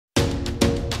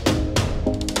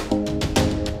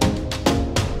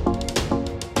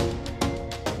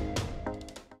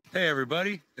Hey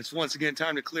everybody, it's once again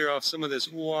time to clear off some of this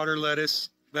water lettuce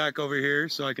back over here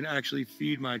so I can actually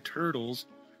feed my turtles.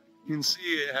 You can see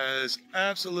it has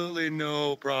absolutely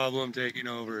no problem taking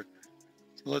over.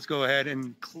 So let's go ahead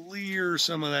and clear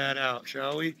some of that out,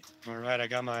 shall we? All right, I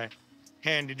got my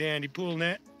handy dandy pool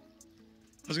net.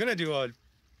 I was gonna do a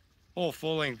whole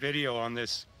full-length video on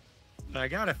this, but I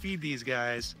gotta feed these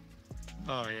guys.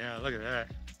 Oh yeah, look at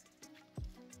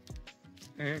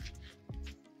that.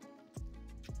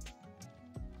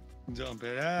 Dump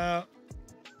it out.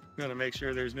 Gotta make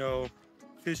sure there's no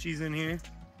fishies in here.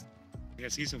 I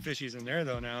see some fishies in there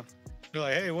though now. They're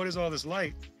like, hey, what is all this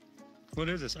light? What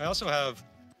is this? I also have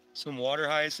some water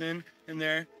hyacinth in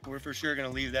there. We're for sure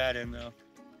gonna leave that in though.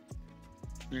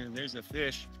 There's a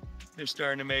fish. They're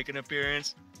starting to make an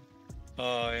appearance.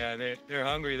 Oh yeah, they're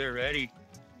hungry. They're ready.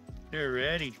 They're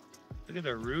ready. Look at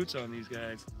the roots on these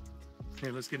guys.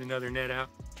 Here, let's get another net out.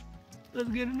 Let's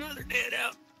get another net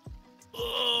out.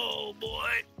 Oh boy,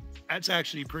 that's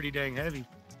actually pretty dang heavy.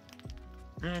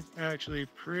 That's actually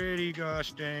pretty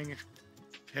gosh dang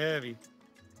heavy.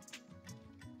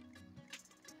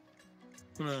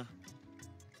 I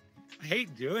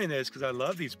hate doing this because I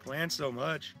love these plants so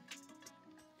much,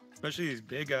 especially these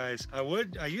big guys.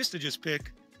 I used to just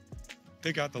pick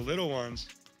out the little ones.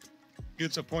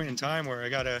 It's a point in time where I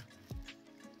gotta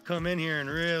come in here and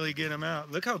really get them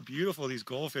out. Look how beautiful these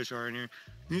goldfish are in here.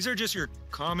 These are just your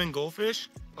common goldfish.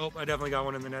 Oh, I definitely got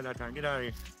one in the net that time. Get out of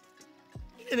here.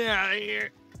 Get out of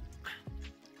here.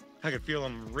 I could feel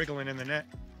them wriggling in the net.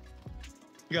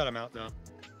 We got them out though.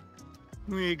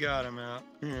 We got them out.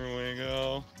 Here we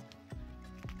go.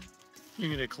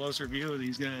 You get a closer view of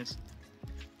these guys.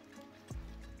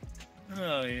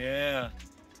 Oh yeah.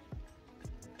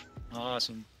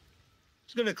 Awesome.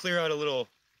 Just gonna clear out a little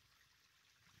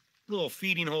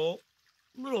feeding hole.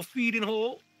 Little feeding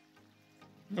hole.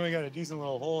 Oh, we got a decent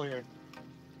little hole here.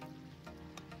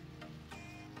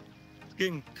 It's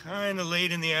getting kind of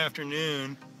late in the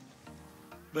afternoon,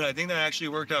 but I think that actually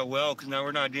worked out well because now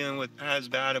we're not dealing with as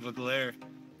bad of a glare.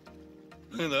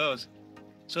 Look at those.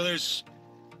 So there's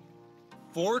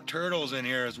 4 turtles in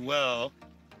here as well.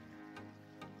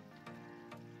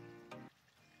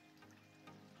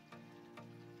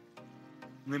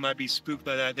 They might be spooked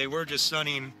by that. They were just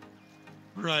sunning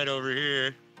right over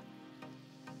here.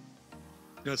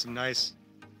 Got some nice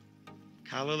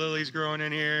calla lilies growing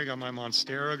in here. Got my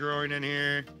monstera growing in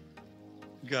here.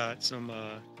 Got some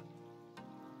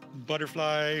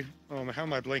butterfly. Oh, how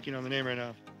am I blanking on the name right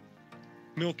now?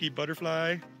 Milky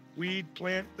butterfly weed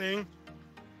plant thing.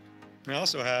 I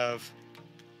also have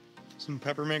some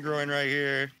peppermint growing right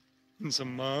here and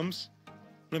some mums.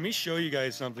 Let me show you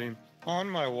guys something. On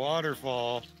my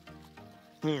waterfall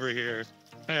over here,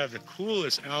 I have the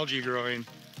coolest algae growing.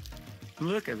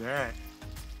 Look at that.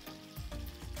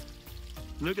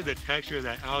 Look at the texture of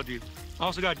that algae. I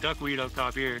also got duckweed up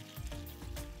top here.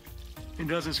 It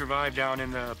doesn't survive down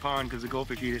in the pond because the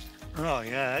goldfish eat it. Oh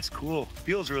yeah, that's cool.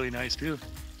 Feels really nice too.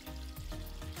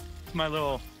 My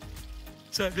little,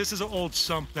 so this is an old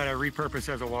sump that I repurposed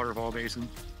as a waterfall basin.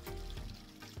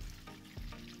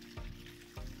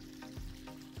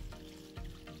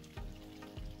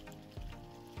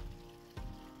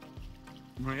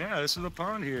 Well, yeah, this is a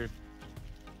pond here.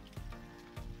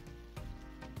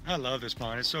 I love this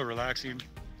pond. It's so relaxing.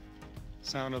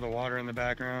 Sound of the water in the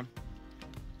background.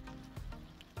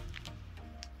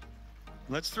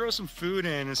 Let's throw some food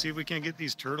in and see if we can't get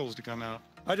these turtles to come out.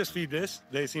 I just feed this.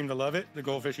 They seem to love it. The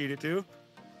goldfish eat it too.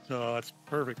 So that's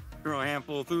perfect. Throw a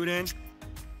handful of food in. See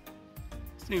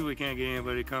if we can't get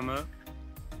anybody to come up.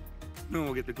 Then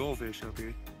we'll get the goldfish up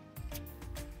here.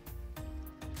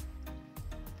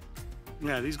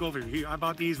 Yeah, these goldfish, I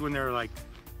bought these when they were like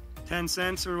 10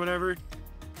 cents or whatever.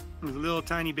 With little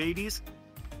tiny babies.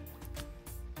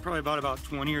 Probably bought about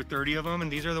 20 or 30 of them,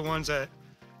 and these are the ones that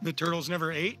the turtles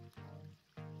never ate.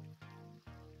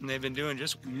 And they've been doing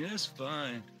just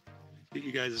fine. Get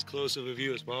you guys as close of a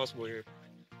view as possible here.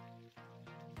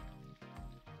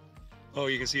 Oh,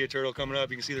 you can see a turtle coming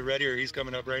up. You can see the red ear. He's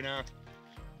coming up right now.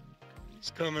 He's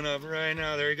coming up right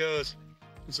now. There he goes.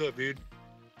 What's up, dude?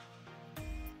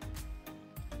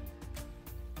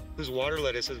 This water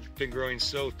lettuce has been growing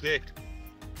so thick.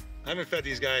 I haven't fed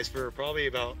these guys for probably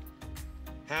about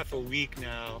half a week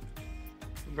now.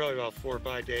 Probably about 4 or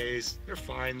 5 days. They're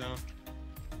fine though.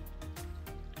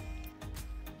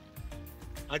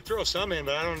 I'd throw some in,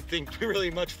 but I don't think really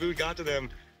much food got to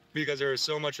them because there was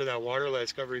so much of that water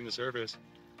lettuce covering the surface.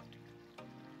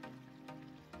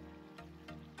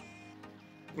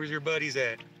 Where's your buddies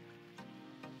at?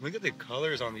 Look at the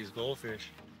colors on these goldfish.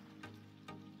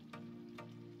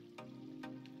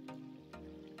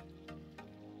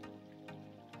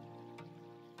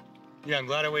 Yeah, I'm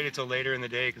glad I waited till later in the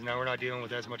day because now we're not dealing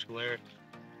with as much glare.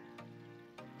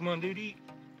 Come on, dude, eat.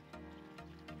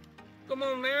 Come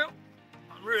on now.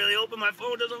 I'm really hoping my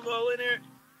phone doesn't fall in here.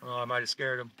 Oh, I might have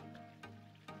scared him.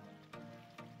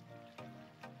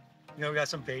 You know, we got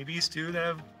some babies too that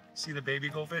have, see the baby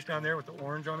goldfish down there with the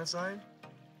orange on the side?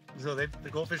 So the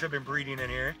goldfish have been breeding in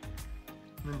here.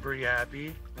 Been pretty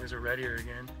happy. There's a red ear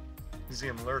again. You see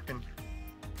him lurking.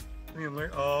 See him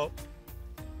lurk. Oh,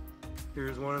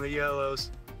 here's one of the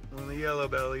yellows. One of the yellow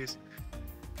bellies.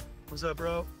 What's up,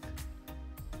 bro?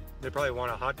 They probably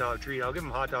want a hot dog treat. I'll give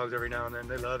them hot dogs every now and then.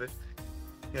 They love it.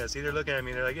 Yeah, see, they're looking at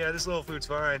me. They're like, yeah, this little food's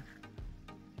fine.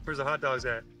 Where's the hot dogs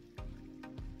at?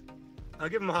 I'll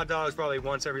give them hot dogs probably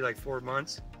once every like 4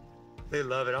 months. They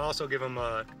love it. I'll also give them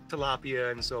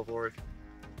tilapia and so forth.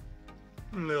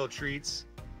 Little treats.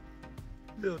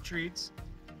 Little treats.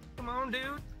 Come on,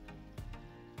 dude.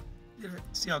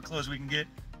 See how close we can get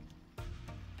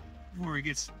before he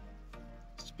gets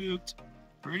spooked.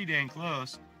 Pretty dang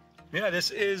close. Yeah, this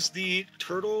is the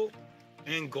turtle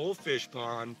and goldfish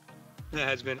pond that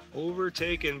has been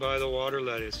overtaken by the water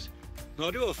lettuce.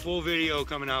 I'll do a full video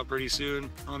coming out pretty soon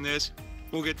on this.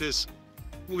 We'll get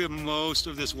most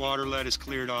of this water lettuce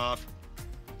cleared off.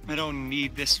 I don't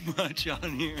need this much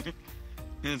on here.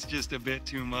 It's just a bit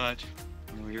too much.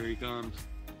 Oh, here he comes.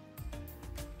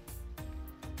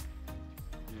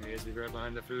 There he is, he's right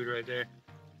behind the food right there.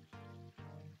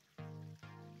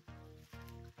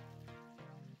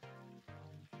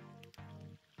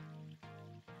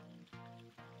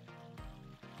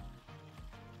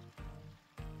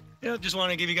 Yeah, just want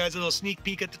to give you guys a little sneak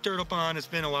peek at the turtle pond. It's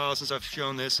been a while since I've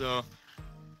shown this, so.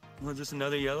 Was this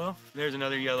another yellow? There's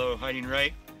another yellow hiding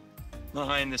right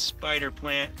behind the spider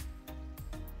plant.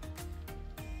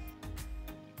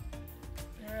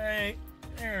 All right,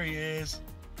 there he is.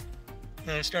 And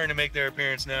they're starting to make their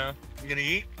appearance now. You gonna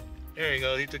eat? There you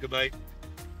go, he took a bite.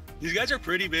 These guys are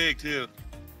pretty big too.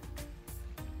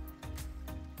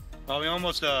 Probably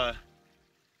almost a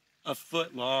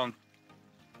foot long.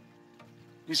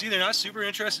 You see, they're not super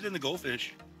interested in the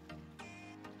goldfish.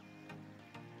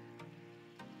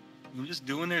 They're just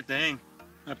doing their thing.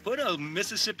 I put a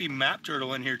Mississippi map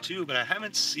turtle in here too, but I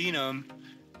haven't seen them.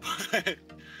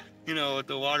 You know, with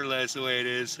the water lettuce the way it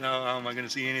is, how am I gonna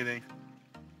see anything?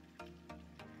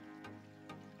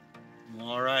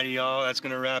 Alrighty, y'all, that's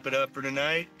gonna wrap it up for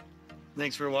tonight.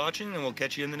 Thanks for watching, and we'll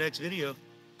catch you in the next video.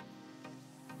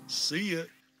 See ya.